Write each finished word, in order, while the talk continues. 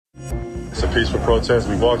It's a peaceful protest.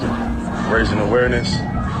 We walking, raising awareness.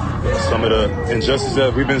 Some of the injustices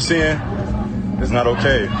that we've been seeing is not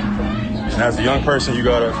okay. And as a young person, you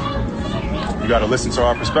gotta listen to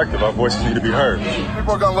our perspective. Our voices need to be heard.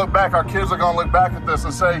 People are gonna look back, our kids are gonna look back at this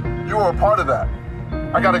and say, you were a part of that.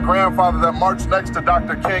 I got a grandfather that marched next to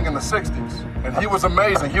Dr. King in the 60s, and he was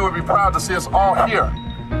amazing. He would be proud to see us all here.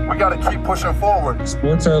 We gotta keep pushing forward.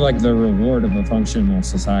 Sports are like the reward of a functional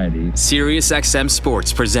society. SiriusXM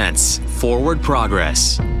Sports presents Forward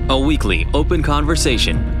Progress, a weekly open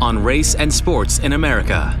conversation on race and sports in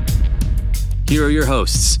America. Here are your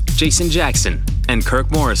hosts, Jason Jackson and Kirk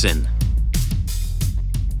Morrison.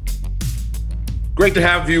 Great to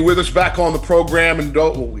have you with us back on the program. And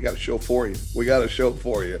we got a show for you.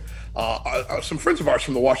 Some friends of ours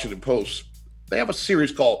from the Washington Post, they have a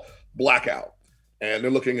series called Blackout. And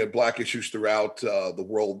they're looking at black issues throughout the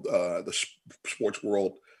world, the sports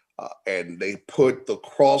world. And they put the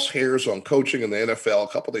crosshairs on coaching in the NFL.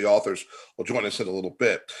 A couple of the authors will join us in a little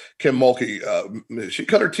bit. Kim Mulkey, she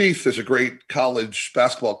cut her teeth as a great college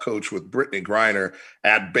basketball coach with Brittney Griner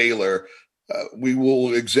at Baylor. We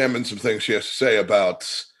will examine some things she has to say about,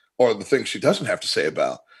 or the things she doesn't have to say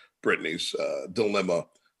about, Brittney's dilemma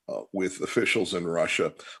with officials in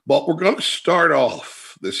Russia. But we're going to start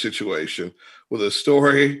off this situation with a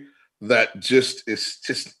story that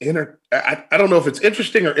I don't know if it's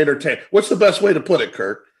interesting or entertaining. What's the best way to put it,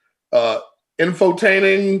 Kirk?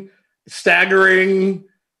 Infotaining, staggering.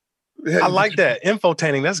 I like that.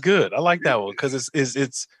 Infotaining. That's good. I like that one because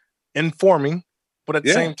it's informing, but at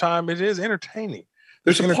the same time, it is entertaining.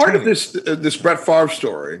 There's a part of this Brett Favre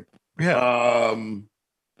story. Yeah.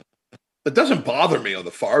 It doesn't bother me on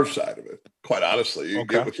the Favre side of it. Quite honestly, you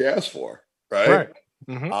get what you ask for, right?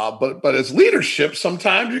 Mm-hmm. But as leadership,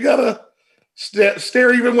 sometimes you gotta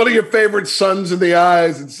stare even one of your favorite sons in the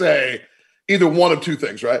eyes and say either one of two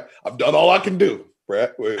things, right? I've done all I can do,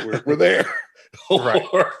 Brett. We're there,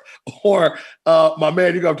 or my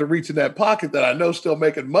man, you're gonna have to reach in that pocket that I know still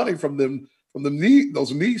making money from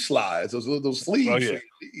those knee slides, those sleeves,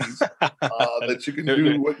 that you can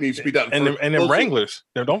do what needs to be done. And them Wranglers.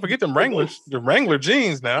 Now, don't forget them Wranglers. The Wrangler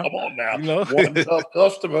jeans now. Come on now. You know? One tough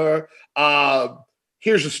customer.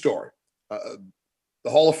 Here's the story. The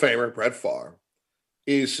Hall of Famer, Brett Favre,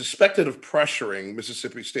 is suspected of pressuring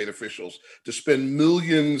Mississippi state officials to spend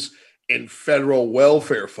millions in federal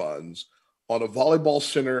welfare funds on a volleyball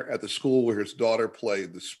center at the school where his daughter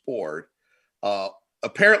played the sport.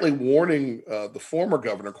 Apparently warning the former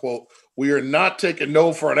governor, quote, "We are not taking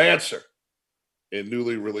no for an answer," in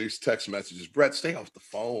newly released text messages. Brett, stay off the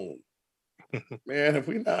phone. Man,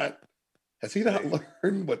 has he not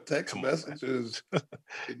learned what text messages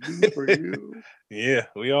can do for you? Yeah,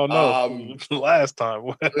 we all know. Last time.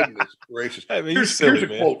 Goodness gracious. Hey, man, here's a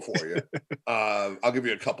quote for you. I'll give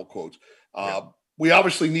you a couple quotes. We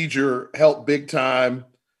obviously need your help big time,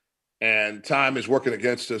 and time is working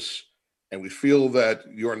against us. And we feel that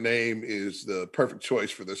your name is the perfect choice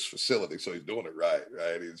for this facility. So he's doing it right?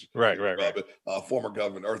 He's right. Former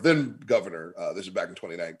governor, or then governor, this is back in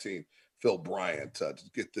 2019, Phil Bryant, to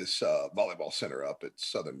get this volleyball center up at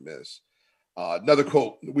Southern Miss. Another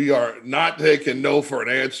quote, "We are not taking no for an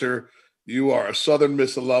answer. You are a Southern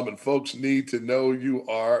Miss alum, and folks need to know you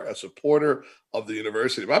are a supporter of the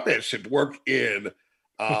university." My man should work in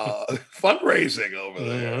fundraising over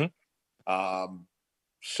there. Mm-hmm.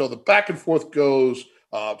 So the back and forth goes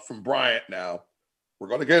from Bryant now. We're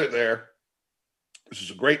going to get it there. This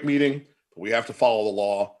is a great meeting, but we have to follow the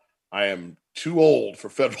law. I am too old for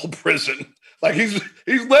federal prison. Like he's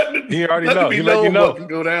letting it. He already know. He let you know what can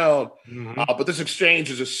go down. Mm-hmm. But this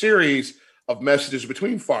exchange is a series of messages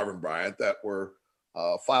between Favre and Bryant that were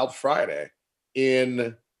filed Friday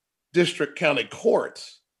in district county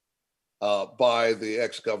courts by the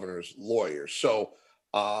ex-governor's lawyers. So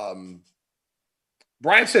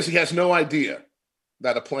Bryant says he has no idea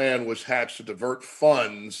that a plan was hatched to divert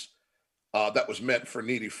funds that was meant for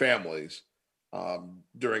needy families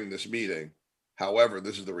during this meeting. However,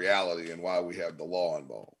 this is the reality and why we have the law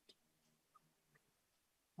involved.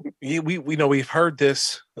 We know we've heard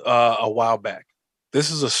this a while back. This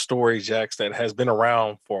is a story, Jax, that has been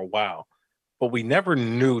around for a while, but we never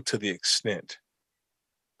knew to the extent.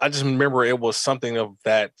 I just remember it was something of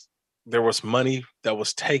that. There was money that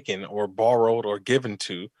was taken or borrowed or given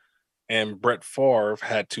to, and Brett Favre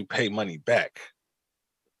had to pay money back.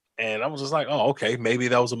 And I was just like, oh, okay, maybe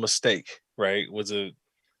that was a mistake, right?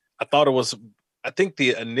 I think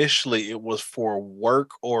initially it was for work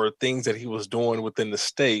or things that he was doing within the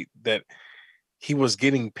state that he was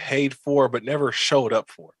getting paid for, but never showed up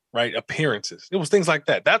for, right? Appearances. It was things like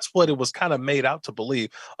that. That's what it was kind of made out to believe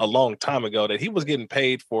a long time ago, that he was getting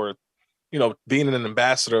paid for being an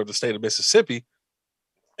ambassador of the state of Mississippi,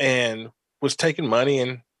 and was taking money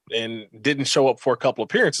and didn't show up for a couple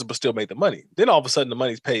appearances, but still made the money. Then all of a sudden the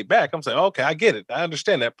money's paid back. I'm saying, okay, I get it. I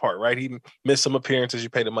understand that part, right? He missed some appearances, you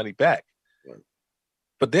pay the money back. Right.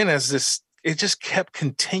 But then it just kept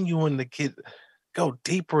continuing to go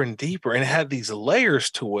deeper and deeper, and it had these layers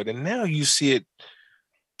to it. And now you see it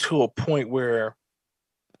to a point where,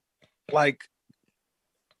 like,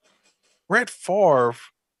 Brett Favre,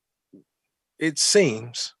 it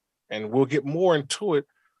seems, and we'll get more into it,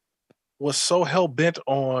 was so hell-bent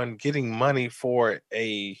on getting money for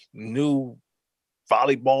a new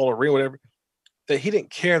volleyball arena, whatever, that he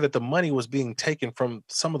didn't care that the money was being taken from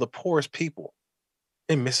some of the poorest people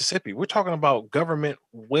in Mississippi. We're talking about government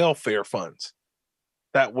welfare funds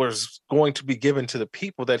that was going to be given to the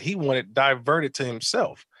people that he wanted diverted to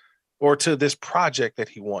himself or to this project that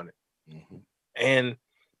he wanted. Mm-hmm. And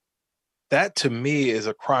that, to me, is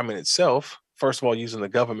a crime in itself. First of all, using the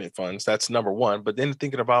government funds, that's number one. But then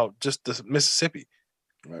thinking about just the Mississippi,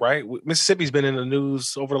 right? Mississippi's been in the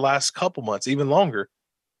news over the last couple months, even longer,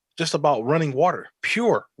 just about running water,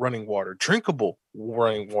 pure running water, drinkable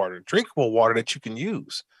running water, drinkable water that you can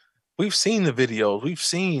use. We've seen the videos. We've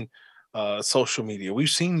seen social media. We've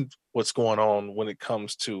seen what's going on when it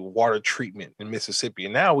comes to water treatment in Mississippi.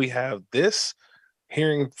 And now we have this,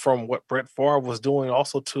 hearing from what Brett Favre was doing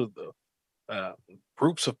also to the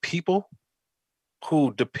groups of people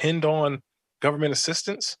who depend on government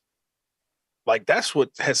assistance. Like, that's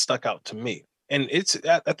what has stuck out to me. And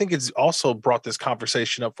I think it's also brought this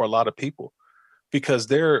conversation up for a lot of people, because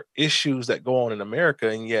there are issues that go on in America.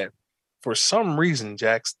 And yet, for some reason,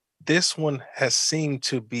 Jax, this one has seemed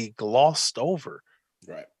to be glossed over.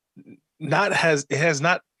 Right. It has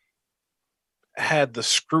not had the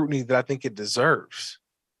scrutiny that I think it deserves,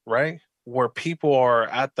 right? Where people are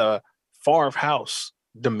at the Favre house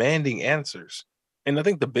demanding answers. And I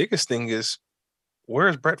think the biggest thing is, where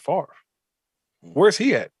is Brett Favre? Where's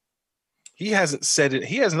he at? He hasn't said it.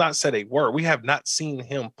 He has not said a word. We have not seen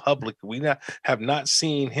him publicly. We have not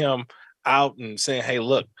seen him out and saying, hey,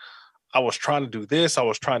 look, I was trying to do this. I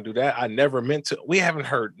was trying to do that. I never meant to. We haven't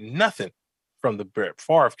heard nothing from the Brett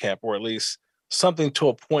Favre camp, or at least something to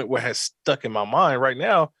a point where it has stuck in my mind right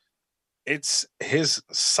now. It's his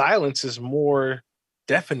silence is more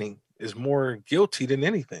deafening, is more guilty than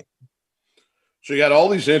anything. So you got all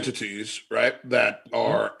these entities, right, that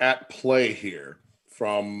are at play here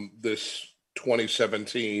from this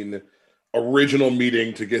 2017 original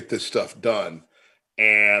meeting to get this stuff done.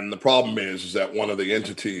 And the problem is that one of the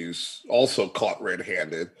entities also caught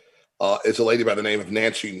red-handed is a lady by the name of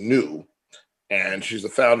Nancy New. And she's the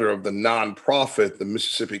founder of the nonprofit, the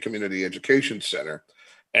Mississippi Community Education Center.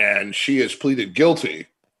 And she has pleaded guilty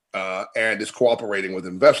and is cooperating with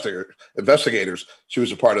investigators. She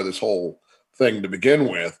was a part of this whole thing to begin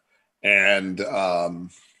with. And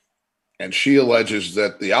she alleges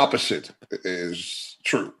that the opposite is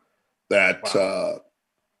true, that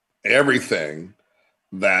everything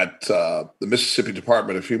that the Mississippi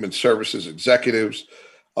Department of Human Services executives,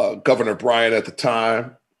 Governor Bryant at the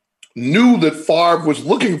time, knew that Favre was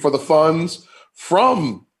looking for the funds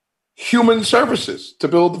from Human Services to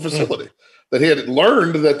build the facility, that he had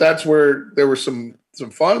learned that that's where there were some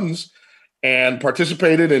funds, and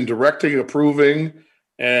participated in directing, approving,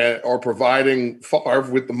 or providing Favre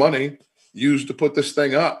with the money used to put this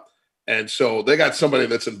thing up. And so they got somebody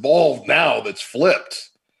that's involved now that's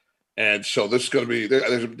flipped. And so this is going to be,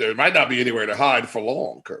 there might not be anywhere to hide for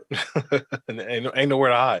long, Kurt. ain't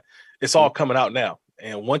nowhere to hide. It's all coming out now.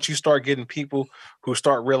 And once you start getting people who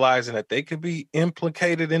start realizing that they could be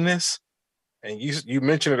implicated in this, and you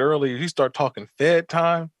mentioned it earlier, you start talking Fed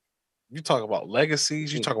time, you talk about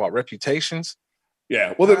legacies, you talk about reputations.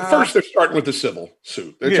 Yeah. Well, first they're starting with the civil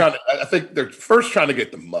suit. I think they're first trying to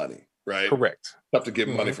get the money, right? Correct. Have to get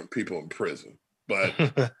money from people in prison.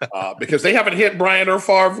 But because they haven't hit Bryant or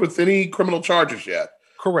Favre with any criminal charges yet.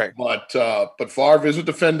 Correct. But Favre is a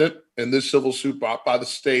defendant in this civil suit brought by the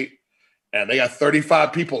state, and they got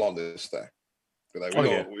 35 people on this thing. They're like,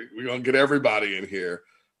 we're going to get everybody in here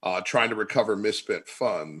trying to recover misspent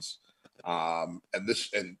funds.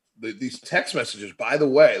 These text messages, by the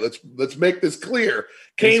way, let's make this clear,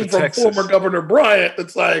 came from Texas. Former Governor Bryant.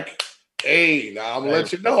 That's like, hey, now I'm gonna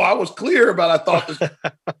let you know I was clear about. I thought this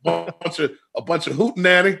a bunch of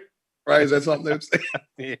hootenanny, right? Is that something they're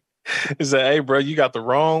saying? He said, "Hey, bro, you got the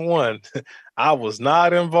wrong one. I was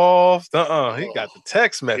not involved." He got the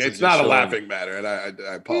text message. It's not a laughing matter, and I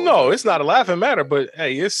apologize. No, it's not a laughing matter. But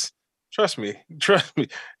hey, it's Trust me.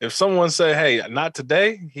 If someone say, "Hey, not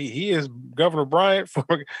today," he is Governor Bryant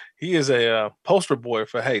he is a poster boy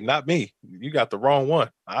for, "Hey, not me. You got the wrong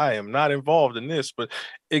one. I am not involved in this." But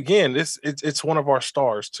again, it's one of our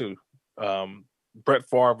stars too. Brett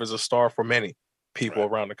Favre is a star for many people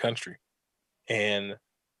around the country, and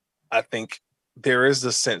I think there is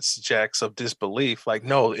a sense, Jax, of disbelief. Like,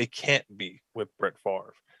 no, it can't be with Brett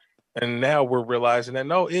Favre, and now we're realizing that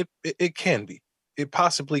no, it can be. It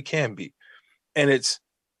possibly can be. And it's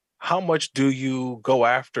how much do you go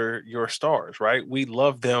after your stars, right? We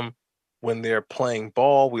love them when they're playing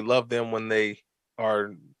ball. We love them when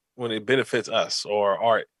it benefits us or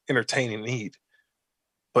our entertaining need.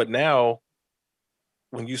 But now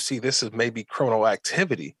when you see this as maybe criminal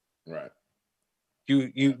activity, right,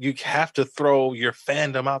 you have to throw your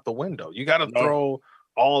fandom out the window. You got to throw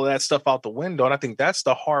all of that stuff out the window. And I think that's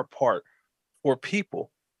the hard part for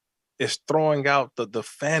people. Is throwing out the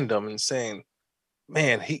fandom and saying,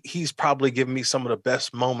 man, he's probably giving me some of the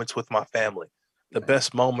best moments with my family, the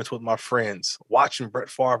best moments with my friends, watching Brett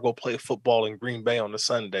Favre go play football in Green Bay on the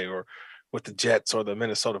Sunday or with the Jets or the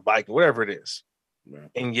Minnesota Vikings, whatever it is. Right.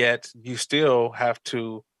 And yet you still have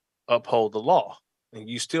to uphold the law and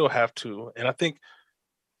you still have to. And I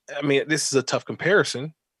mean, this is a tough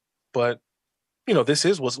comparison, but this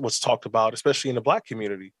is what's talked about, especially in the Black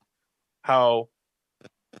community, how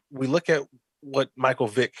we look at what Michael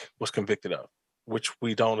Vick was convicted of, which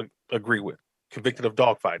we don't agree with. Convicted of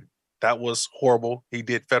dogfighting. That was horrible. He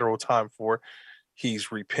did federal time for it. He's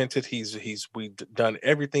repented. We've done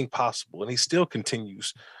everything possible, and he still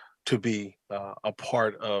continues to be a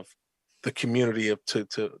part of the community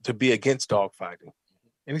to be against dogfighting.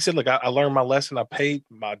 And he said, "Look, I learned my lesson. I paid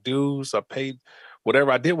my dues. I paid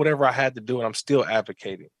whatever. I did whatever I had to do, and I'm still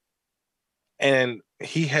advocating." And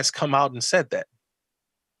he has come out and said that.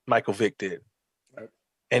 Michael Vick did. Right.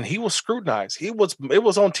 And he was scrutinized. It was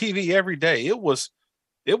on TV every day. It was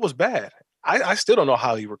bad. I still don't know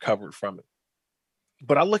how he recovered from it.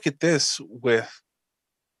 But I look at this with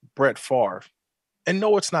Brett Favre, and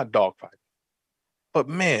no, it's not dogfighting. But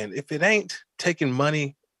man, if it ain't taking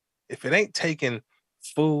money, if it ain't taking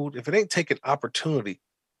food, if it ain't taking opportunity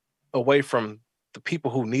away from the people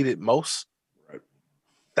who need it most, right,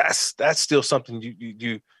 that's still something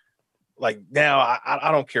you like. Now,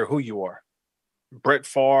 I don't care who you are, Brett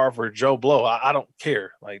Favre or Joe Blow. I don't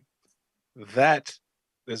care. Like, that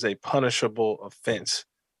is a punishable offense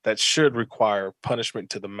that should require punishment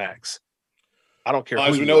to the max. I don't care.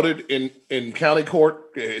 As we noted in county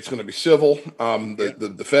court, it's going to be civil.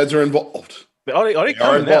 The feds are involved. They are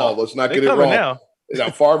involved. Now. Let's not get it wrong. Now,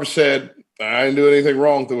 Favre said, "I didn't do anything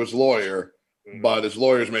wrong" through his lawyer, but his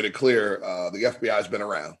lawyers made it clear the FBI has been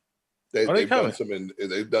around.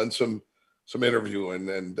 They've done some interviewing,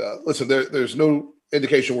 and listen, there's no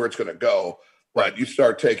indication where it's going to go. But you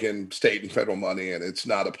start taking state and federal money, and it's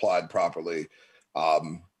not applied properly,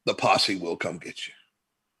 the posse will come get you.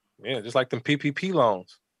 Yeah, just like them PPP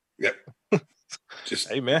loans. Yep. Just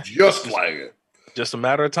hey, man. Just like it. Just a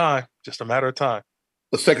matter of time. Just a matter of time.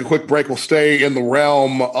 Let's take a quick break. We'll stay in the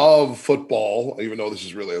realm of football, even though this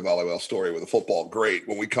is really a volleyball story with a football great.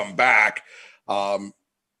 When we come back,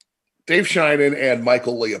 Dave Sheinin and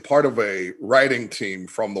Michael Lee, a part of a writing team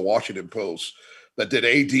from the Washington Post that did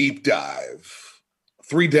a deep dive,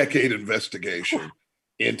 3-decade investigation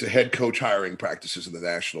into head coach hiring practices in the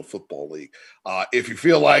National Football League. If you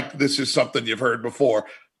feel like this is something you've heard before,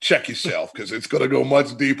 check yourself, because it's going to go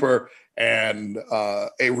much deeper and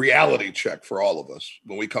a reality check for all of us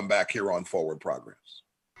when we come back here on Forward Progress.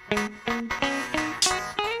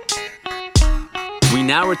 We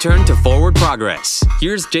now return to Forward Progress.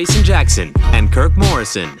 Here's Jason Jackson and Kirk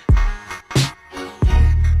Morrison.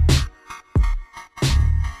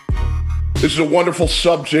 This is a wonderful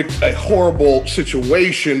subject, a horrible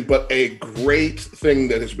situation, but a great thing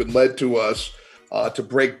that has been led to us to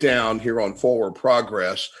break down here on Forward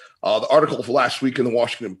Progress. The article of last week in the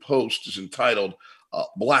Washington Post is entitled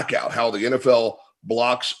Blackout, How the NFL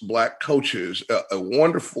Blocks Black Coaches. A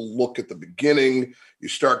wonderful look at the beginning. You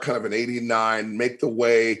start kind of in 89, make the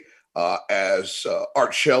way as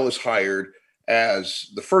Art Shell is hired as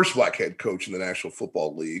the first black head coach in the National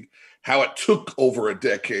Football League. How it took over a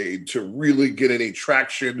decade to really get any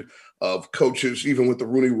traction of coaches, even with the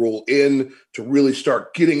Rooney Rule in, to really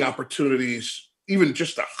start getting opportunities, even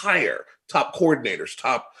just to hire top coordinators,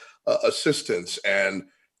 top assistants. And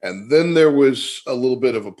then there was a little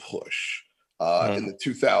bit of a push in the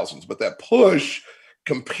 2000s. But that push,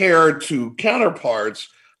 compared to counterparts,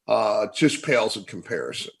 just pales in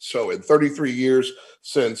comparison. So in 33 years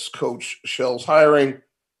since Coach Shell's hiring,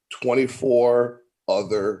 24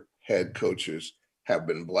 other head coaches have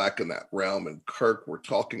been black in that realm. And Kirk, we're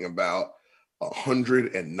talking about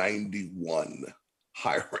 191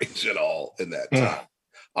 hirings in all in that time.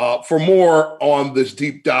 For more on this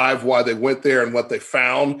deep dive, why they went there and what they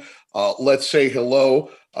found, let's say hello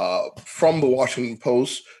from the Washington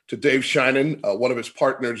Post to Dave Sheinin, one of his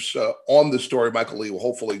partners on the story. Michael Lee will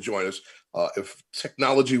hopefully join us if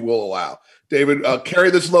technology will allow. David,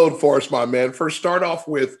 carry this load for us, my man. First, start off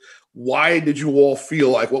with, why did you all feel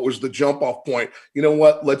like, what was the jump off point? You know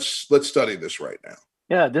what? Let's study this right now.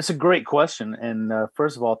 Yeah, this is a great question. And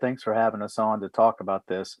first of all, thanks for having us on to talk about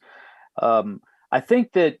this. I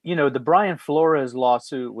think that, the Brian Flores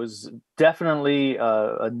lawsuit was definitely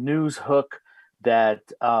a news hook that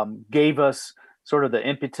gave us sort of the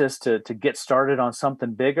impetus to get started on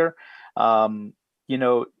something bigger.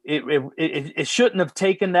 It shouldn't have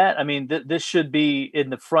taken that. I mean, this should be in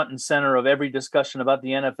the front and center of every discussion about the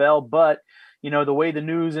NFL. But, the way the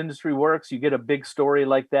news industry works, you get a big story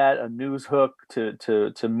like that, a news hook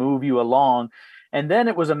to move you along. And then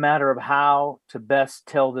it was a matter of how to best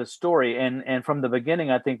tell this story. And from the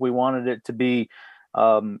beginning, I think we wanted it to be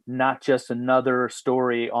not just another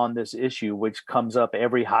story on this issue, which comes up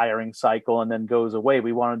every hiring cycle and then goes away.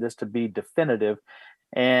 We wanted this to be definitive.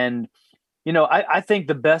 And, I think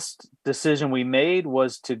the best decision we made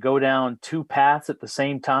was to go down two paths at the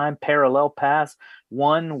same time, parallel paths,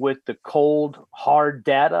 one with the cold, hard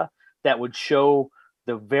data that would show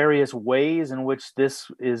the various ways in which this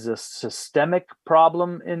is a systemic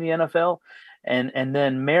problem in the NFL, and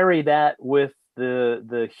then marry that with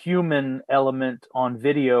the human element on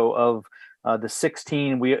video of the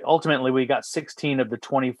 16. We got 16 of the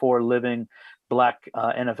 24 living Black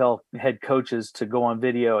NFL head coaches to go on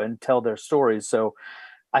video and tell their stories. So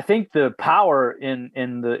I think the power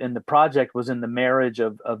in the project was in the marriage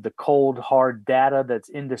of the cold, hard data that's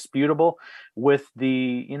indisputable with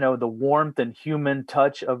the warmth and human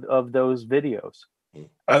touch of those videos.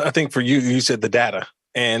 I think for you said the data,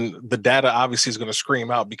 and the data obviously is going to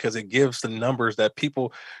scream out because it gives the numbers that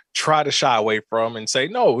people try to shy away from and say,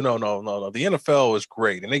 no. The NFL is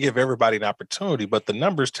great. And they give everybody an opportunity, but the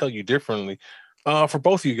numbers tell you differently. For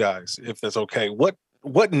both of you guys, if that's okay, what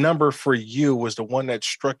number for you was the one that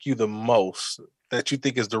struck you the most, that you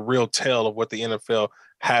think is the real tell of what the NFL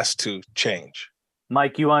has to change?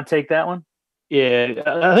 Mike, you want to take that one? Yeah,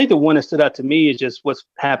 I think the one that stood out to me is just what's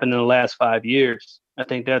happened in the last 5 years. I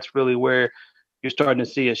think that's really where you're starting to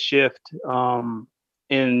see a shift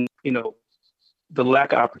in, the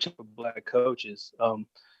lack of opportunity for Black coaches.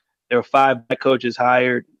 There were 5 Black coaches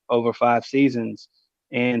hired over 5 seasons,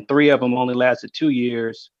 and 3 of them only lasted 2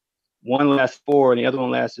 years. One lasted 4, and the other one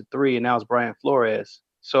lasted 3, and that was Brian Flores.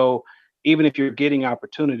 So even if you're getting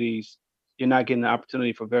opportunities, you're not getting the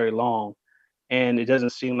opportunity for very long. And it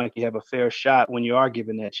doesn't seem like you have a fair shot when you are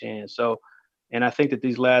given that chance. So, and I think that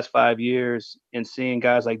these last 5 years, and seeing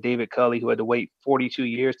guys like David Culley, who had to wait 42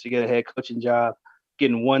 years to get a head coaching job,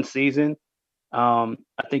 getting 1 season, I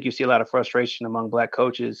think you see a lot of frustration among Black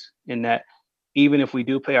coaches in that even if we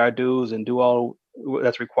do pay our dues and do all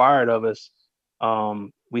that's required of us,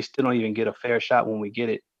 we still don't even get a fair shot when we get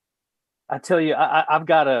it. I tell you, I've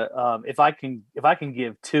got if I can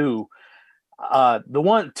give 2,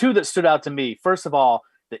 the 2 that stood out to me. First of all,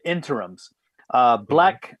 the interims.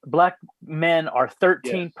 Black men are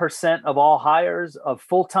 13% of all hires of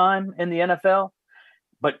full time in the NFL,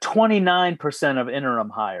 but 29% of interim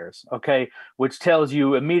hires. Okay, which tells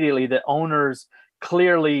you immediately that owners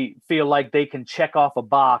clearly feel like they can check off a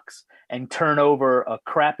box and turn over a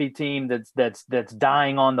crappy team that's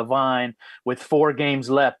dying on the vine with 4 games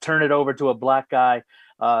left, turn it over to a Black guy,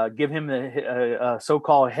 give him the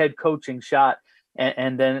so-called head coaching shot,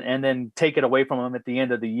 and then take it away from him at the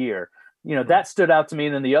end of the year. That stood out to me.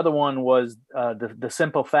 And then the other one was the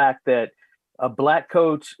simple fact that a Black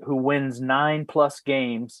coach who wins 9+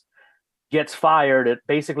 games gets fired at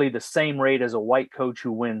basically the same rate as a white coach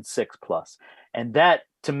who wins 6+. And that,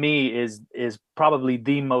 to me, is probably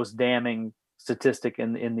the most damning statistic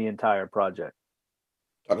in the entire project.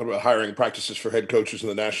 Talking about hiring practices for head coaches in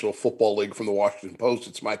the National Football League from the Washington Post.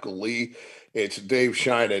 It's Michael Lee. It's Dave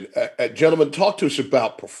Sheinin. Gentlemen, talk to us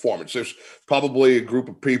about performance. There's probably a group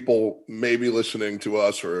of people maybe listening to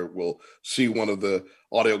us, or will see one of the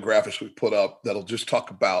audio graphics we put up that'll just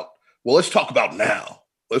talk about, well, let's talk about now.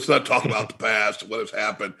 Let's not talk about the past, what has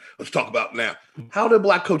happened. Let's talk about now. How do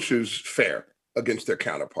Black coaches fare against their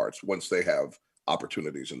counterparts once they have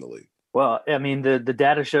opportunities in the league? Well, I mean, the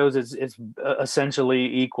data shows it's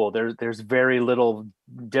essentially equal. There's very little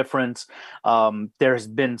difference. There's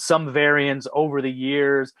been some variance over the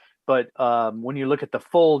years, but when you look at the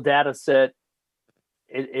full data set,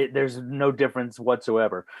 there's no difference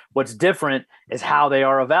whatsoever. What's different is how they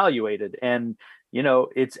are evaluated. And,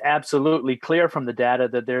 it's absolutely clear from the data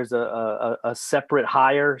that there's a separate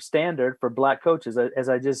higher standard for black coaches. As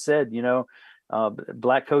I just said,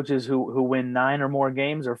 black coaches who win 9 or more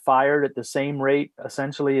games are fired at the same rate,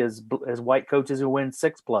 essentially, as white coaches who win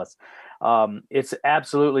 6+. It's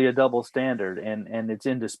absolutely a double standard, and it's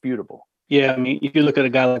indisputable. Yeah, I mean, if you look at a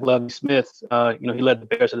guy like Lovie Smith, he led the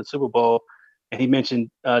Bears to the Super Bowl, and he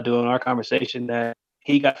mentioned during our conversation that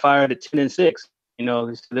he got fired at 10-6.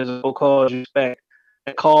 There's a whole cause respect.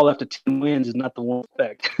 That call after 10 wins is not the one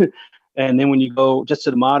effect. And then when you go just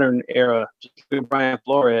to the modern era, just Brian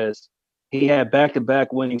Flores, he had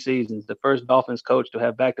back-to-back winning seasons. The first Dolphins coach to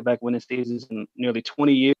have back-to-back winning seasons in nearly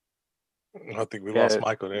 20 years. I think we lost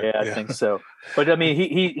Michael there. Yeah, I think so. But I mean,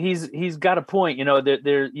 he's got a point. It's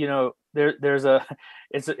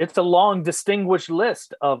a long distinguished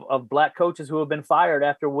list of black coaches who have been fired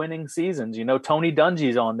after winning seasons. Tony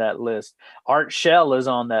Dungy's on that list. Art Shell is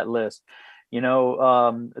on that list.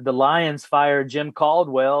 The Lions fired Jim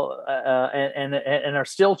Caldwell and are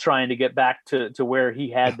still trying to get back to where he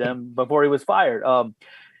had them before he was fired.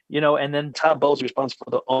 And then Todd Bowles responsible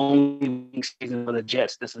for the only season for the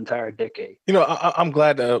Jets this entire decade. I'm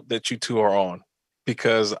glad that you two are on,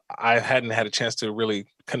 because I hadn't had a chance to really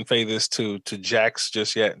convey this to Jax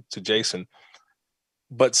just yet, to Jason.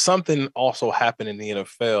 But something also happened in the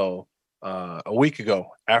NFL a week ago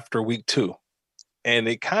after week 2. And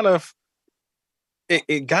it kind of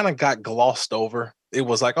got glossed over. It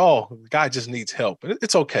was like, oh, the guy just needs help.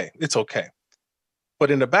 It's okay. It's okay.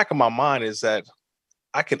 But in the back of my mind is that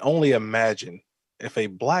I can only imagine if a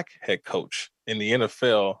black head coach in the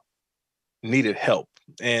NFL needed help.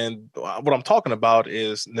 And what I'm talking about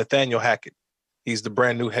is Nathaniel Hackett. He's the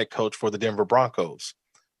brand new head coach for the Denver Broncos.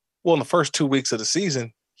 Well, in the first 2 weeks of the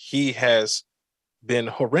season, he has been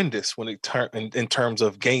horrendous in terms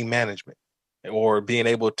of game management, or being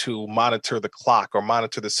able to monitor the clock, or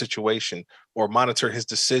monitor the situation, or monitor his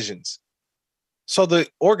decisions. So the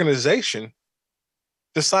organization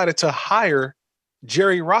decided to hire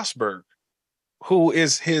Jerry Rosburg, who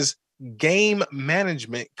is his game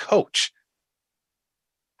management coach.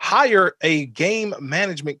 Hire a game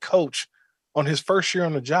management coach on his first year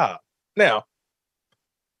on the job. Now,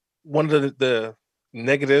 one of the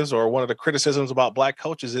negatives, or one of the criticisms about black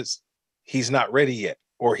coaches, is he's not ready yet,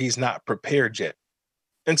 or he's not prepared yet.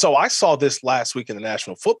 And so I saw this last week in the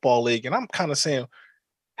National Football League, and I'm kind of saying,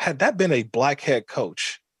 had that been a black head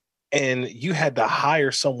coach and you had to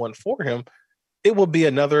hire someone for him, it would be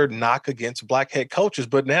another knock against black head coaches.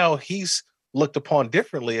 But now he's looked upon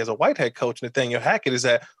differently as a white head coach, Nathaniel Hackett, is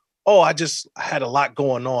that, I just had a lot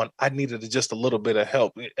going on. I needed just a little bit of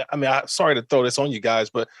help. I mean, I'm sorry to throw this on you guys,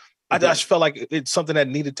 but I just felt like it's something that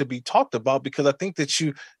needed to be talked about, because I think that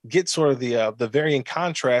you get sort of the varying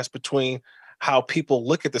contrast between how people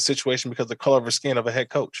look at the situation because of the color of the skin of a head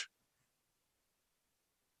coach.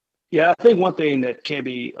 Yeah, I think one thing that can't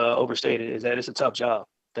be overstated is that it's a tough job.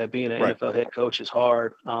 That being an NFL head coach is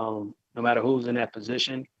hard, no matter who's in that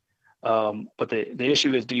position. But the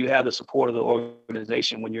issue is, do you have the support of the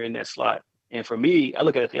organization when you're in that slot? And for me, I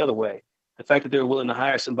look at it the other way. The fact that they're willing to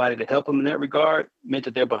hire somebody to help them in that regard meant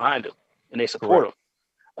that they're behind him and they support him.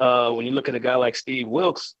 When you look at a guy like Steve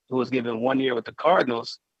Wilkes, who was given 1 year with the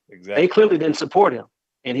Cardinals, they clearly didn't support him.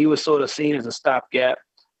 And he was sort of seen as a stopgap,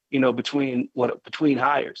 between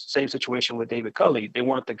hires. Same situation with David Culley. They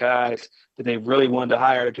weren't the guys that they really wanted to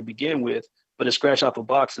hire to begin with, but to scratch off a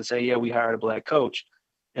box and say, yeah, we hired a black coach.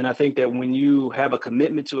 And I think that when you have a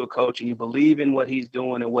commitment to a coach and you believe in what he's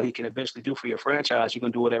doing and what he can eventually do for your franchise, you're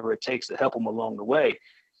going to do whatever it takes to help him along the way.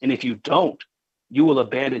 And if you don't, you will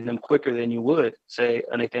abandon him quicker than you would, say,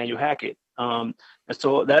 a Nathaniel Hackett. And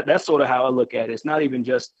so that's sort of how I look at it. It's not even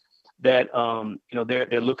just that,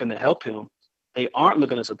 they're looking to help him. They aren't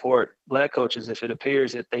looking to support black coaches if it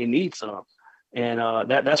appears that they need some. And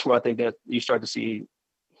that's where I think that you start to see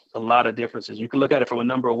a lot of differences. You can look at it from a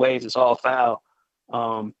number of ways. It's all foul.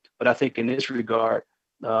 But I think in this regard,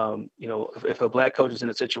 if a black coach is in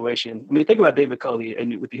a situation, I mean, think about David Culley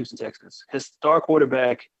with the Houston Texans. His star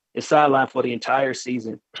quarterback is sidelined for the entire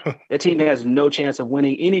season. That team has no chance of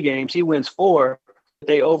winning any games. He wins 4.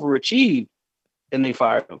 They overachieve, and they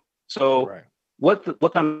fire him. So what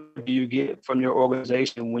kind of do you get from your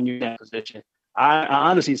organization when you're in that position? I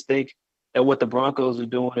honestly think that what the Broncos are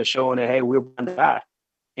doing is showing that, hey, we're going to die.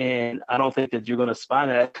 And I don't think that you're going to find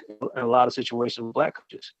that in a lot of situations with black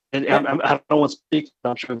coaches. And I don't want to speak,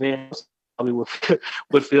 I'm sure Vince probably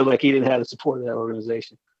would feel like he didn't have the support of that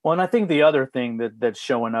organization. Well, and I think the other thing that's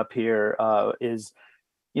showing up here is,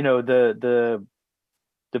 the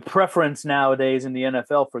the preference nowadays in the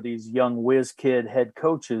NFL for these young whiz kid head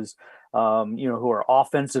coaches, who are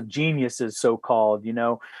offensive geniuses, so called.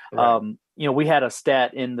 Right. We had a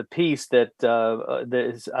stat in the piece that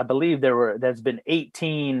I believe there's been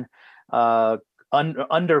 18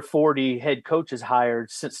 under 40 head coaches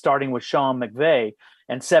hired since starting with Sean McVay,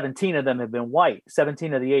 and 17 of them have been white.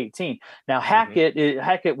 17 of the 18. Now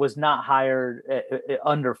Hackett was not hired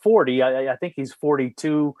under 40. I think he's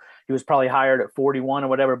 42. He was probably hired at 41 or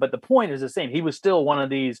whatever. But the point is the same. He was still one of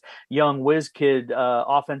these young whiz kid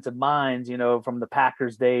offensive minds, from the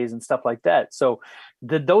Packers days and stuff like that. So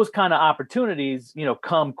those kind of opportunities,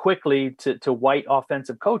 come quickly to white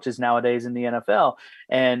offensive coaches nowadays in the NFL.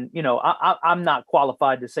 And, I'm not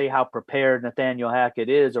qualified to say how prepared Nathaniel Hackett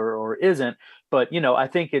is or isn't. But I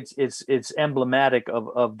think it's emblematic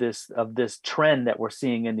of this trend that we're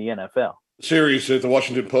seeing in the NFL. Series at the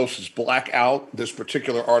Washington Post is Blackout, this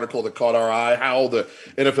particular article that caught our eye, how the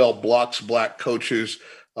NFL blocks black coaches.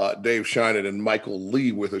 Dave Sheinin and Michael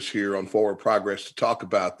Lee with us here on Forward Progress to talk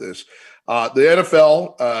about this. The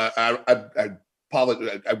NFL, I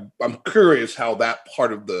apologize. I'm curious how that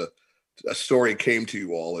part of the story came to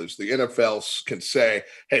you all, is the NFL can say,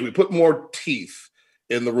 hey, we put more teeth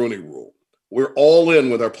in the Rooney Rule. We're all in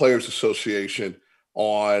with our Players Association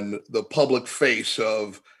on the public face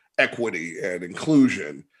of equity and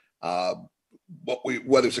inclusion.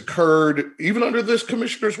 Whether it's occurred even under this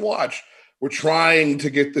commissioner's watch, we're trying to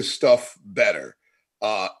get this stuff better.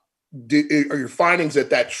 Are your findings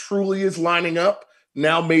that truly is lining up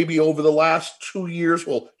now? Maybe over the last 2 years,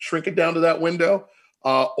 we'll shrink it down to that window,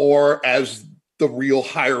 or as the real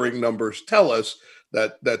hiring numbers tell us,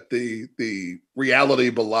 that the reality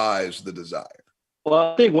belies the desire?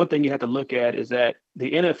 Well, I think one thing you have to look at is that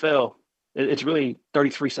the NFL, it's really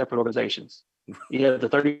 33 separate organizations. You have the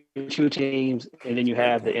 32 teams, and then you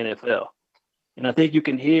have the NFL. And I think you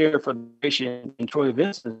can hear from in Troy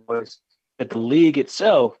Vincent's voice that the league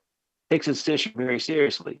itself takes its issue very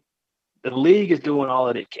seriously. The league is doing all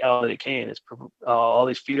that it can. It's all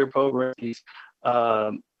these feeder programs, these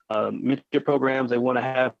mentor programs. They want to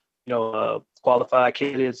have qualified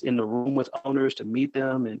candidates in the room with owners to meet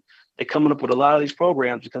them, and they're coming up with a lot of these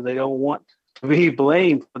programs because they don't want to be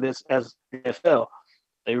blamed for this as the NFL.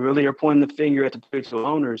 They really are pointing the finger at the potential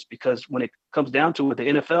owners, because when it comes down to it, the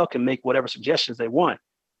NFL can make whatever suggestions they want,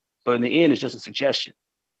 but in the end, it's just a suggestion.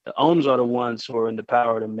 The owners are the ones who are in the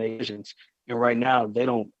power to make decisions, and right now they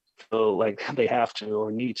don't feel like they have to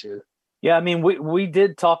or need to. Yeah, I mean, we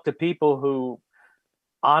did talk to people who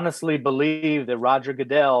honestly believe that Roger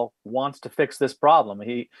Goodell wants to fix this problem.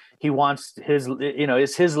 He wants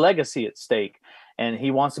it's his legacy at stake, and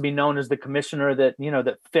he wants to be known as the commissioner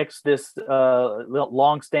that fixed this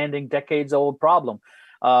long-standing, decades-old problem,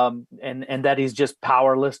 and that he's just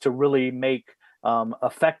powerless to really make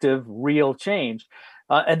effective, real change.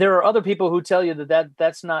 And there are other people who tell you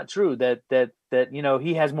that's not true. That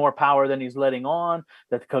he has more power than he's letting on.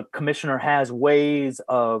 That the commissioner has ways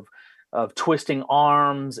of twisting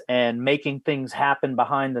arms and making things happen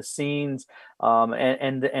behind the scenes,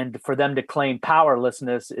 and for them to claim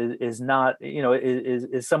powerlessness is not,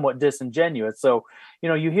 is somewhat disingenuous. So,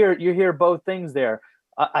 you hear both things there.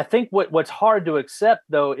 I think what's hard to accept,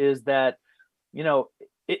 though, is that,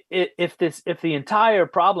 if the entire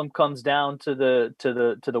problem comes down to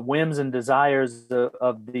the whims and desires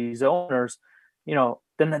of these owners,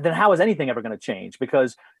 then how is anything ever going to change?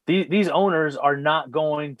 Because these owners are not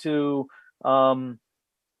going to,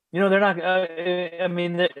 they're not.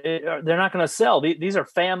 They're not going to sell. These are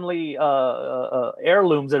family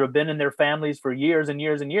heirlooms that have been in their families for years and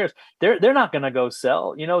years and years. They're not going to go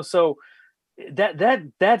sell. So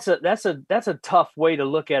that's a tough way to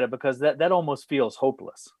look at it, because that almost feels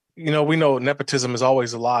hopeless. We know nepotism is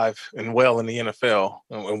always alive and well in the NFL,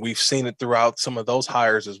 and we've seen it throughout some of those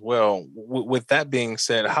hires as well. With that being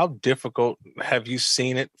said, how difficult have you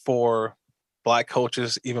seen it for Black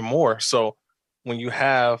coaches even more? So when you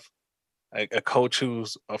have a coach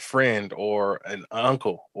who's a friend or an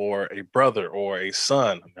uncle or a brother or a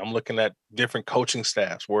son, I'm looking at different coaching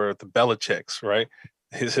staffs where the Belichick's, right?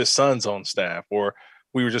 His son's on staff, or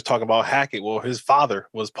we were just talking about Hackett. Well, his father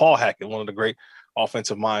was Paul Hackett, one of the great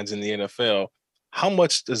offensive minds in the NFL. How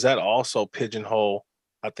much does that also pigeonhole,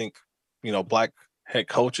 I think, Black head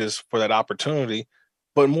coaches for that opportunity,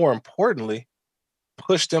 but more importantly,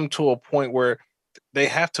 push them to a point where they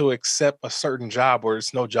have to accept a certain job where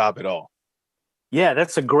it's no job at all? Yeah,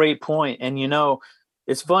 that's a great point. And,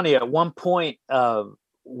 it's funny, at one point,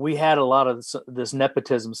 we had a lot of this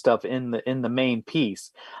nepotism stuff in the main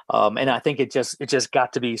piece, and I think it just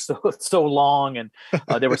got to be so long, and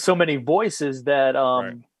there were so many voices that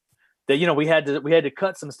right. that, you know, we had to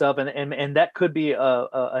cut some stuff, and that could be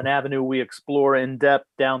an avenue we explore in depth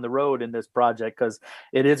down the road in this project, because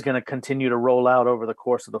it is going to continue to roll out over the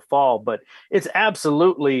course of the fall. But it's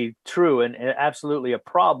absolutely true and absolutely a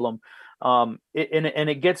problem. And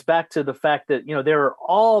it gets back to the fact that, you know, there are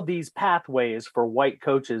all these pathways for white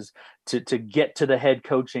coaches to get to the head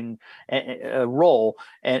coaching role,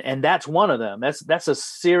 and that's one of them. That's a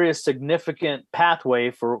serious, significant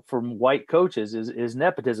pathway for white coaches is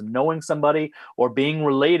nepotism, knowing somebody or being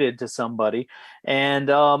related to somebody, and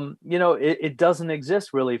you know, it doesn't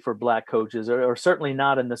exist really for black coaches, or certainly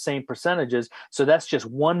not in the same percentages. So that's just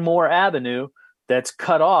one more avenue that's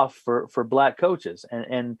cut off for black coaches.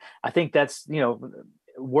 And I think that's, you know,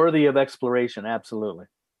 worthy of exploration. Absolutely.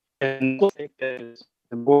 And I think that is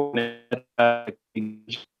important,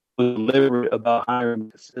 deliberate about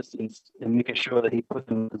hiring assistants and making sure that he put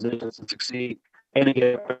them in positions to succeed and to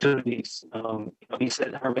get opportunities. You know, he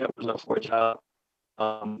said Herm was up for a job,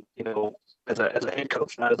 you know, as a head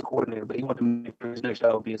coach, not as a coordinator, but he wanted to make sure his next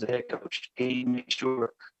job would be as a head coach. He made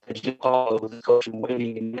sure that Jim Paul was the coach in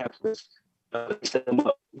waiting in Minneapolis. Set them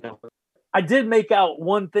up, you know. I did make out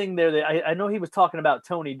one thing there that I know he was talking about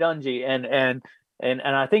Tony Dungy, and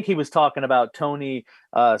I think he was talking about Tony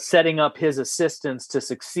setting up his assistants to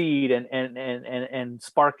succeed and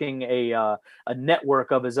sparking a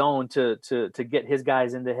network of his own to get his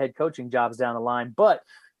guys into head coaching jobs down the line. But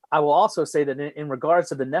I will also say that in regards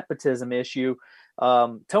to the nepotism issue,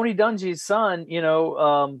 Tony Dungy's son, you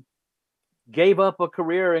know, gave up a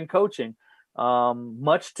career in coaching,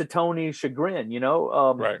 much to Tony's chagrin, you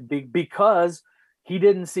know, Right. Because he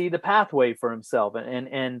didn't see the pathway for himself.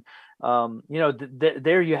 And you know,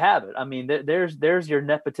 there you have it. I mean, there's your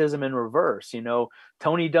nepotism in reverse. You know,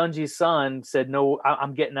 Tony Dungy's son said, no,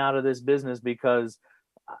 I'm getting out of this business because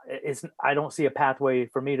I don't see a pathway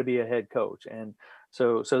for me to be a head coach. And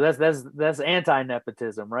so that's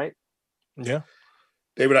anti-nepotism, right? Yeah.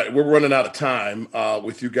 David, we're running out of time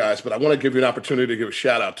with you guys, but I want to give you an opportunity to give a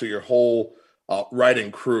shout out to your whole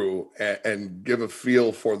writing crew and give a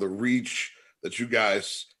feel for the reach that you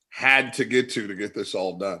guys had to get this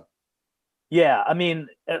all done. Yeah, I mean,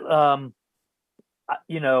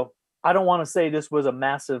 you know, I don't want to say this was a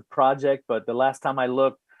massive project, but the last time I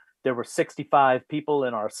looked, there were 65 people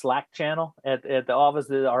in our Slack channel at the office.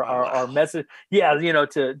 Our message, yeah, you know,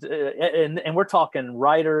 and we're talking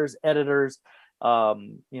writers, editors, you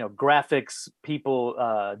know, graphics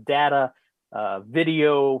people, data,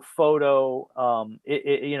 video, photo,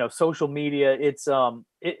 you know, social media.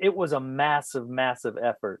 It was a massive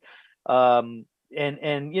effort.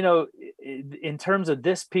 And you know, in terms of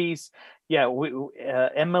this piece, yeah,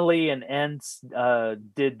 Emily and Ents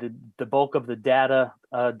did the bulk of the data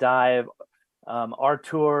dive.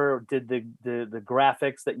 Artur did the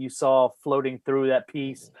graphics that you saw floating through that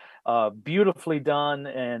piece, beautifully done.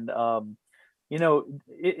 And you know,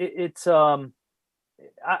 it's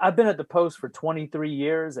I've been at the Post for 23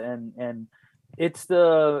 years, and it's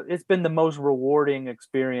been the most rewarding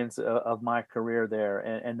experience of my career there,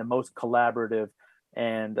 and the most collaborative.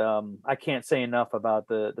 And I can't say enough about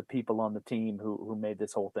the people on the team who made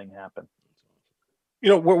this whole thing happen. You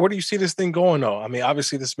know, where do you see this thing going, though? I mean,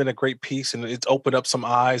 obviously, this has been a great piece, and it's opened up some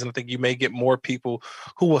eyes, and I think you may get more people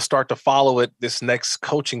who will start to follow it this next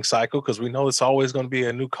coaching cycle, because we know it's always going to be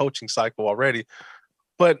a new coaching cycle already.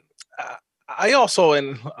 But I also,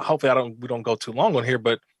 and hopefully we don't go too long on here,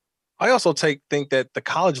 but I also think that the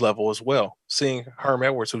college level as well, seeing Herm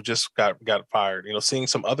Edwards, who just got fired, you know, seeing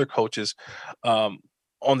some other coaches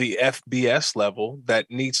on the FBS level that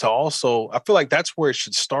needs to also, I feel like that's where it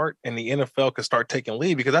should start, and the NFL could start taking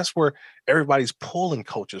lead, because that's where everybody's pulling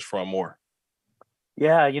coaches from more.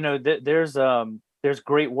 Yeah, you know, there's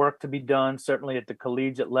great work to be done, certainly at the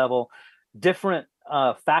collegiate level. Different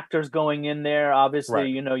factors going in there. Obviously, right.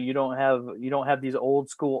 You know, you don't have these old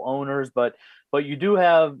school owners, but you do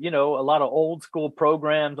have, you know, a lot of old school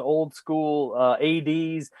programs, old school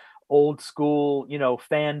ADs, old school, you know,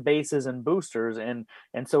 fan bases and boosters, and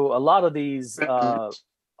so a lot of these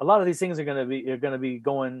things are going to be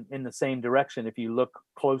going in the same direction if you look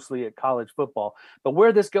closely at college football. But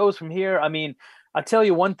where this goes from here, I mean, I'll tell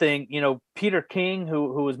you one thing, you know, Peter King,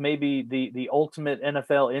 who was maybe the ultimate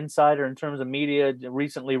NFL insider in terms of media,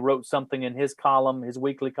 recently wrote something in his column, his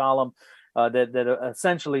weekly column, that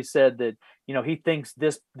essentially said that, you know, he thinks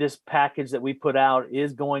this package that we put out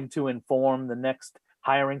is going to inform the next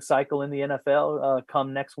hiring cycle in the NFL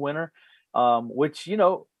come next winter, which, you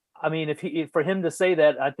know, I mean, for him to say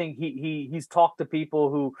that, I think he's talked to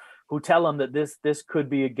people who tell him that this could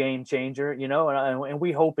be a game changer, you know, and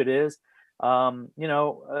we hope it is. We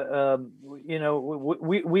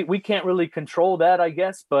can't really control that, I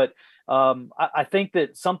guess. But I think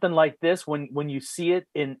that something like this, when you see it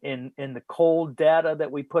in the cold data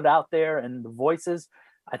that we put out there and the voices,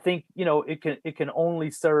 I think, it can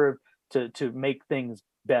only serve to make things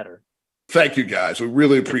better. Thank you, guys. We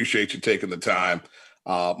really appreciate you taking the time.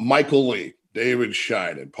 Michael Lee, David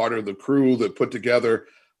Sheinin, part of the crew that put together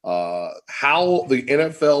how the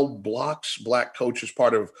NFL blocks black coaches,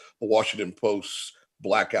 part of the Washington Post's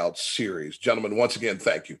Blackout series. Gentlemen, once again,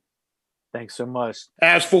 thank you. Thanks so much.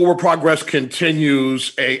 As Forward Progress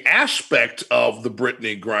continues, a aspect of the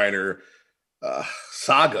Brittney Griner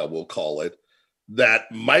saga, we'll call it,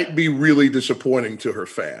 that might be really disappointing to her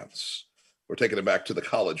fans. We're taking it back to the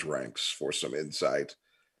college ranks for some insight.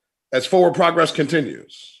 As Forward Progress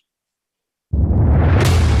continues.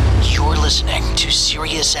 You're listening to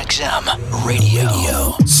SiriusXM Radio.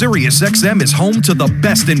 SiriusXM is home to the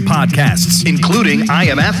best in podcasts, including I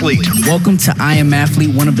Am Athlete. Welcome to I Am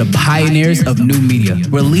Athlete, one of the pioneers of new media.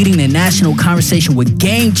 We're leading the national conversation with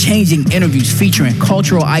game-changing interviews featuring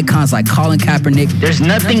cultural icons like Colin Kaepernick. There's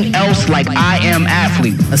nothing else like I Am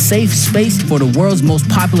Athlete. A safe space for the world's most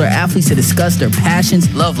popular athletes to discuss their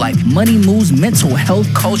passions, love life, money moves, mental health,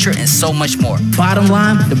 culture, and so much more. Bottom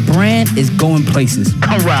line, the brand is going places.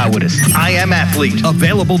 Come ride with us. I Am Athlete.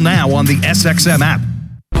 Available now on the SXM app.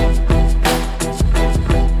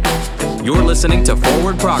 You're listening to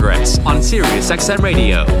Forward Progress on SiriusXM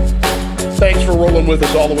Radio. Thanks for rolling with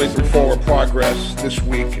us all the way through Forward Progress this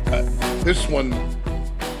week. This one,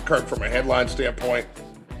 Kirk, from a headline standpoint,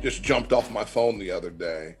 just jumped off my phone the other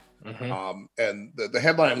day. Mm-hmm. And the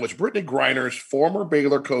headline was Brittney Griner's former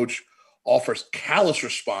Baylor coach offers callous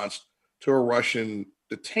response to a Russian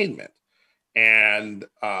detainment. And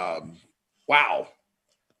wow.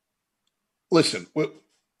 Listen,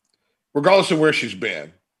 regardless of where she's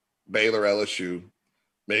been, Baylor, LSU,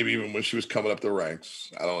 maybe even when she was coming up the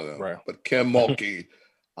ranks, I don't know. Right. But Kim Mulkey,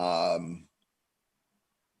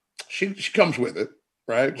 she comes with it,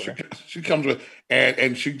 right? She comes with,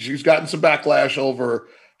 and she's gotten some backlash over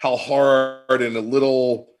how hard and a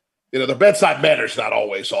little, the bedside manner's not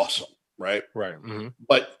always awesome, right? Right. Mm-hmm.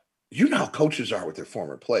 But you know how coaches are with their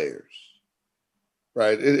former players.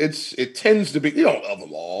 Right. It tends to be, you don't love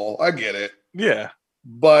them all. I get it. Yeah.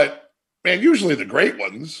 But man, usually the great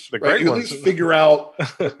ones, you at least figure out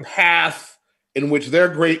the path in which their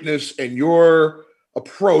greatness and your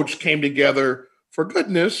approach came together for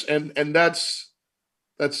goodness. And that's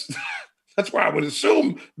where I would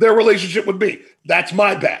assume their relationship would be. That's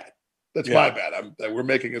my bad. My bad. We're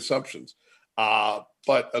making assumptions.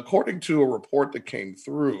 But according to a report that came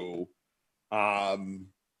through,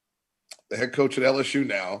 the head coach at LSU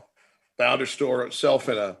now found herself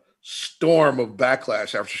in a storm of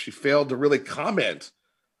backlash after she failed to really comment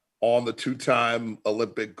on the two-time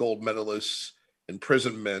Olympic gold medalist's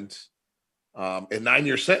imprisonment and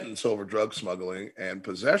 9-year sentence over drug smuggling and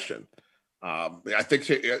possession. I think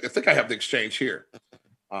I have the exchange here.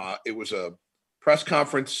 It was a press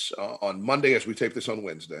conference on Monday as we tape this on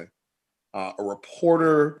Wednesday. A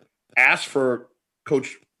reporter asked for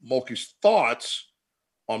Coach Mulkey's thoughts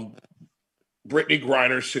on Brittney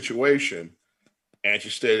Griner's situation, and she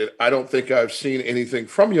stated, "I don't think I've seen anything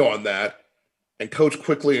from you on that." And Coach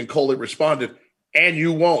quickly and coldly responded, "And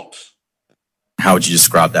you won't." How would you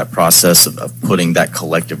describe that process of putting that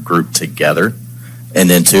collective group together? And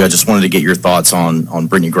then, too, I just wanted to get your thoughts on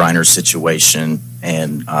Brittney Griner's situation.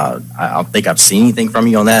 And I don't think I've seen anything from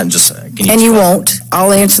you on that. And just you won't.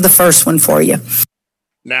 I'll answer the first one for you.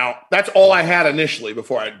 Now, that's all I had initially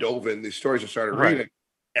before I dove in these stories and started reading.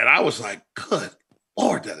 And I was like, good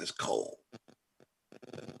Lord, that is cold.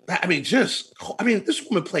 This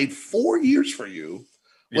woman played 4 years for you,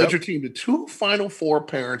 led your team to 2 Final Four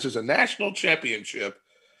appearances, a national championship,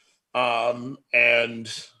 and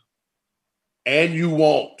you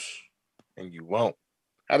won't. And you won't.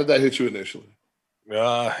 How did that hit you initially?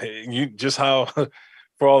 You just how,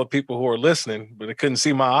 for all the people who are listening, but they couldn't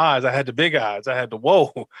see my eyes. I had the big eyes. I had the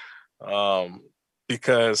whoa,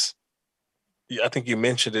 because I think you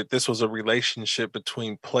mentioned it. This was a relationship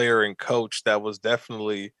between player and coach that was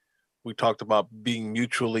definitely, we talked about being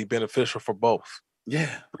mutually beneficial for both.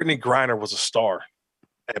 Yeah. Brittney Griner was a star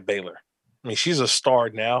at Baylor. I mean, she's a star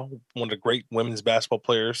now, one of the great women's basketball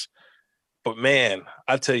players. But man,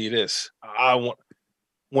 I tell you this,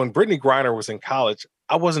 when Brittney Griner was in college,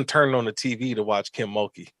 I wasn't turning on the TV to watch Kim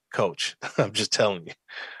Mulkey coach. I'm just telling you.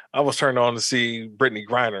 I was turned on to see Brittney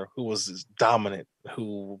Griner, who was dominant,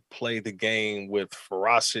 who played the game with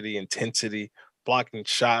ferocity, intensity, blocking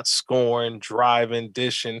shots, scoring, driving,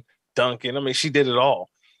 dishing, dunking. I mean, she did it all.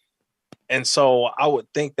 And so I would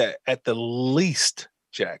think that at the least,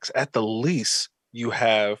 Jax, at the least, you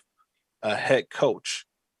have a head coach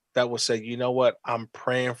that will say, you know what, I'm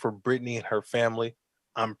praying for Brittany and her family.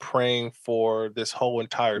 I'm praying for this whole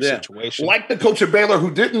entire situation. Like the coach at Baylor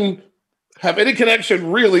who didn't have any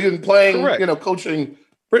connection really in playing, coaching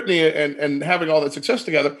Brittany and having all that success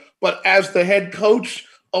together. But as the head coach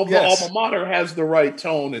of the alma mater has the right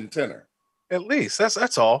tone and tenor. At least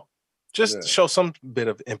that's all. Just show some bit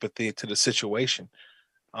of empathy to the situation.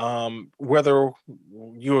 Whether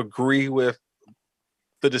you agree with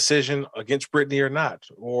the decision against Brittany or not,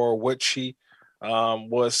 or what she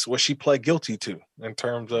what she pled guilty to in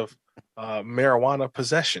terms of marijuana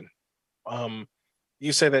possession.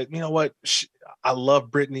 You say that, you know what, I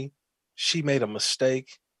love Brittany. She made a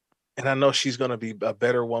mistake, and I know she's going to be a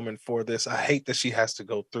better woman for this. I hate that she has to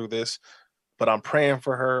go through this, but I'm praying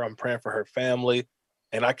for her. I'm praying for her family.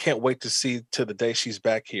 And I can't wait to see to the day she's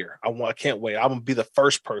back here. I can't wait. I'm going to be the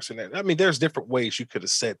first person. I mean, there's different ways you could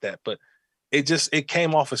have said that, but it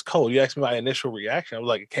came off as cold. You asked me my initial reaction. I was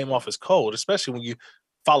like, it came off as cold, especially when you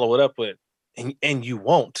follow it up with, and you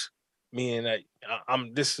won't. Meaning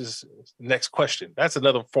this is next question. That's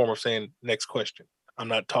another form of saying next question. I'm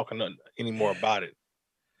not talking anymore about it.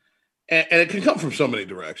 And it can come from so many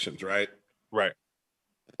directions, right? Right.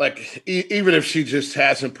 Like, even if she just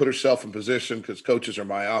hasn't put herself in position, because coaches are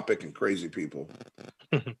myopic and crazy people,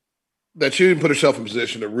 that she didn't put herself in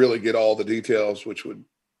position to really get all the details, which would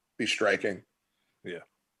be striking. Yeah.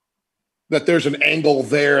 That there's an angle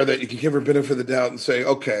there that you can give her benefit of the doubt and say,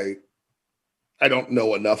 okay, I don't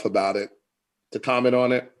know enough about it to comment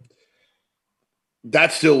on it.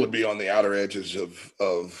 That still would be on the outer edges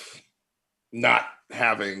of not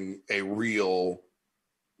having a real,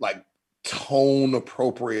 like, tone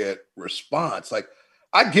appropriate response. Like,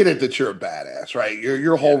 I get it that you're a badass, right?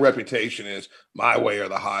 Your whole reputation is my way or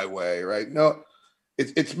the highway, right? No,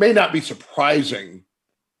 it may not be surprising,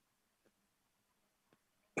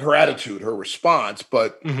 her attitude, her response,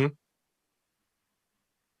 but I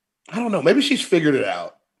don't know. Maybe she's figured it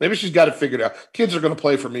out. Maybe she's got it figured out. Kids are going to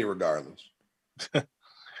play for me regardless.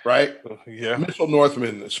 Right? Yeah. Mitchell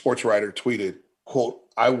Northman, a sports writer, tweeted, quote,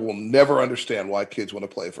 "I will never understand why kids want to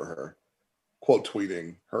play for her." Quote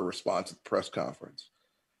tweeting her response at the press conference.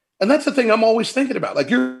 And that's the thing I'm always thinking about.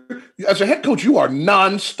 Like, you're, as a head coach, you are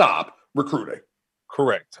nonstop recruiting.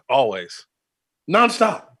 Correct. Always.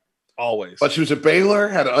 Nonstop. Always. But she was at Baylor,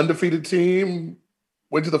 had an undefeated team,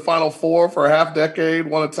 went to the Final Four for a half decade,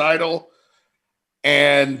 won a title.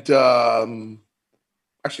 And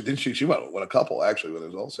actually, didn't she? She won a couple, actually, when it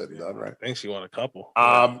was all said and done, right? I think she won a couple.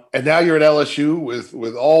 And now you're at LSU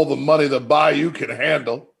with all the money the Bayou can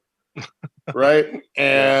handle. Right?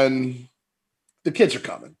 And the kids are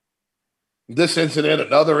coming. This incident,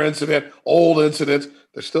 another incident, old incidents,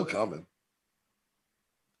 they're still coming.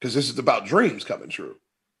 Because this is about dreams coming true.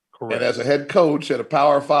 Correct. And as a head coach at a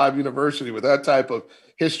Power 5 university with that type of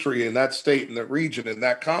history in that state, in the region, in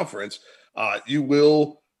that conference, you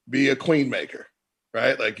will be a queen maker,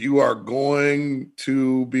 right? Like, you are going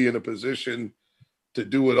to be in a position to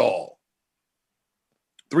do it all.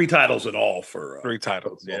 3 titles in all for 3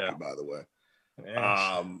 titles, Coach Mulkey, yeah. by the way.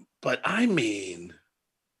 Yes. But I mean,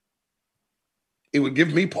 it would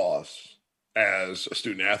give me pause as a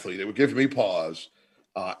student athlete. It would give me pause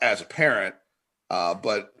as a parent.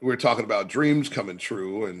 But we're talking about dreams coming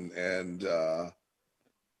true, and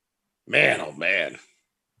man, oh man.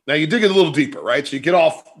 Now you dig it a little deeper, right? So you get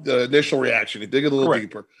off the initial reaction, you dig it a little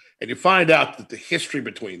deeper, and you find out that the history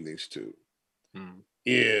between these two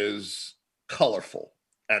is colorful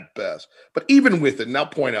at best. But even with it, and I'll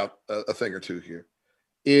point out a thing or two here,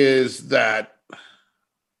 is that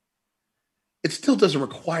it still doesn't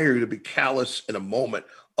require you to be callous in a moment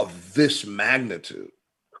of this magnitude.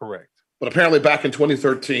 Correct. But apparently back in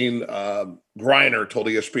 2013, Griner told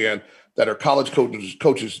ESPN that her college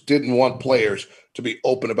coaches didn't want players to be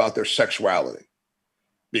open about their sexuality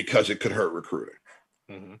because it could hurt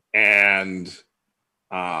recruiting. And,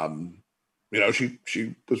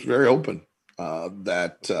 she was very open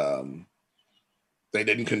that they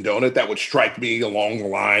didn't condone it. That would strike me along the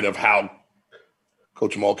line of how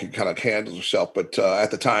Coach Mulkey kind of handles herself. But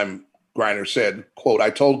at the time, Griner said, quote,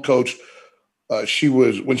 "I told Coach when she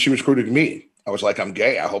was recruiting me, I was like, I'm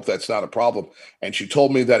gay. I hope that's not a problem. And she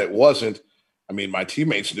told me that it wasn't. I mean, my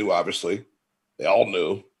teammates knew, obviously. They all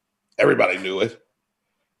knew. Everybody knew it.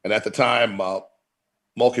 And at the time,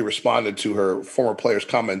 Mulkey responded to her former players'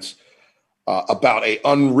 comments about a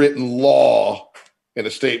unwritten law in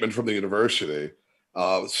a statement from the university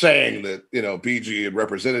saying that, BG had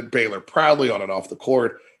represented Baylor proudly on and off the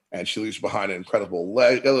court and she leaves behind an incredible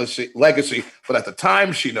legacy. But at the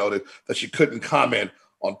time, she noted that she couldn't comment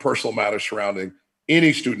on personal matters surrounding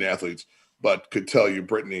any student athletes, but could tell you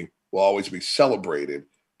Brittany will always be celebrated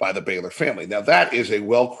by the Baylor family. Now, that is a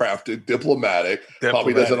well-crafted, diplomatic,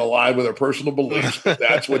 probably doesn't align with her personal beliefs, but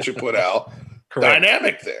that's what you put out.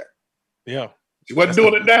 Dynamic there. Yeah. She wasn't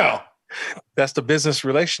doing it now. That's the business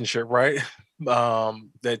relationship, right?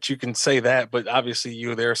 That you can say that, but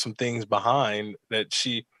obviously there are some things behind that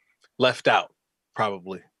she left out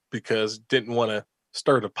probably because didn't want to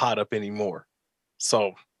stir the pot up anymore.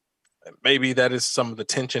 So maybe that is some of the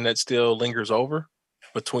tension that still lingers over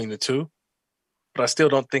between the two. But I still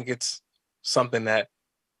don't think it's something that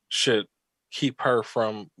should keep her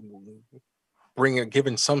from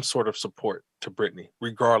giving some sort of support to Brittany,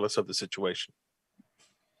 regardless of the situation.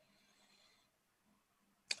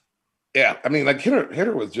 Yeah, I mean, like hit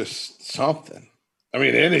her with just something. I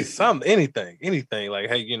mean, anything. Like,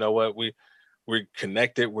 hey, you know what? We're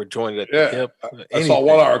connected. We're joined at the hip. I saw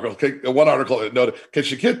one article that noted, can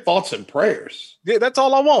she get thoughts and prayers? Yeah, that's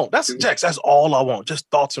all I want. That's all I want. Just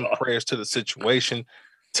thoughts and prayers to the situation,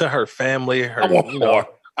 to her family. I want more.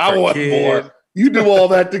 I want more. You do all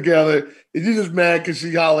that together, and you're just mad because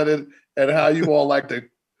she hollered at how you all like to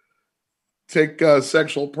take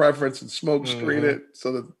sexual preference and smoke screen it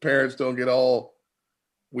so that the parents don't get all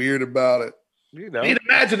weird about it. You know, I mean,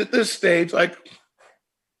 imagine at this stage, like,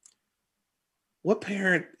 what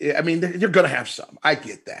parent? I mean, you're going to have some. I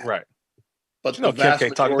get that, right? But Kim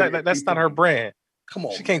can't talk. That's not her brand. Come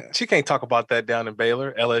on, she can't talk about that down in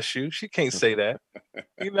Baylor, LSU. She can't say that.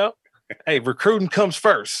 You know, hey, recruiting comes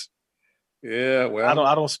first. Yeah, well,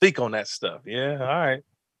 I don't speak on that stuff. Yeah, all right.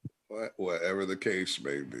 Whatever the case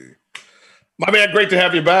may be. My man, great to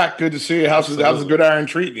have you back. Good to see you. How's the Gridiron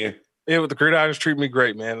treating you? Yeah, the Gridiron's treating me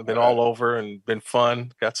great, man. I've been all over and been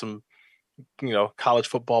fun. Got some, college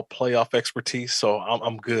football playoff expertise. So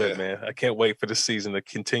I'm good, man. I can't wait for the season to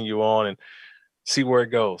continue on and see where it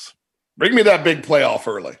goes. Bring me that big playoff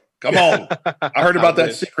early. Come on. I heard about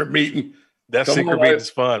that secret meeting. That secret meeting is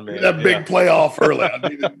fun, man. That big playoff early. I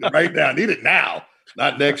need it right now. I need it now,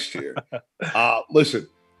 not next year. Listen,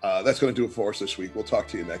 that's going to do it for us this week. We'll talk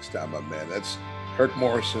to you next time, my man. That's Kirk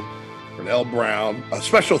Morrison, Pernell Brown.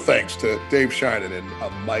 Special thanks to Dave Sheinin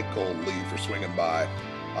and Michael Lee for swinging by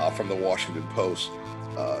from the Washington Post.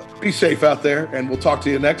 Be safe out there, and we'll talk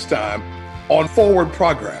to you next time on Forward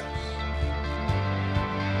Progress.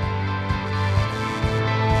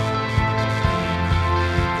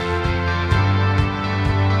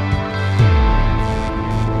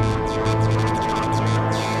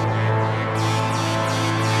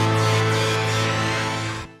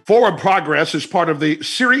 Forward Progress is part of the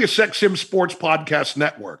SiriusXM Sports Podcast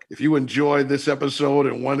Network. If you enjoyed this episode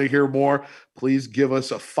and want to hear more, please give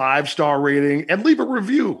us a 5-star rating and leave a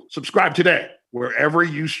review. Subscribe today, wherever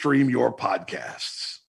you stream your podcasts.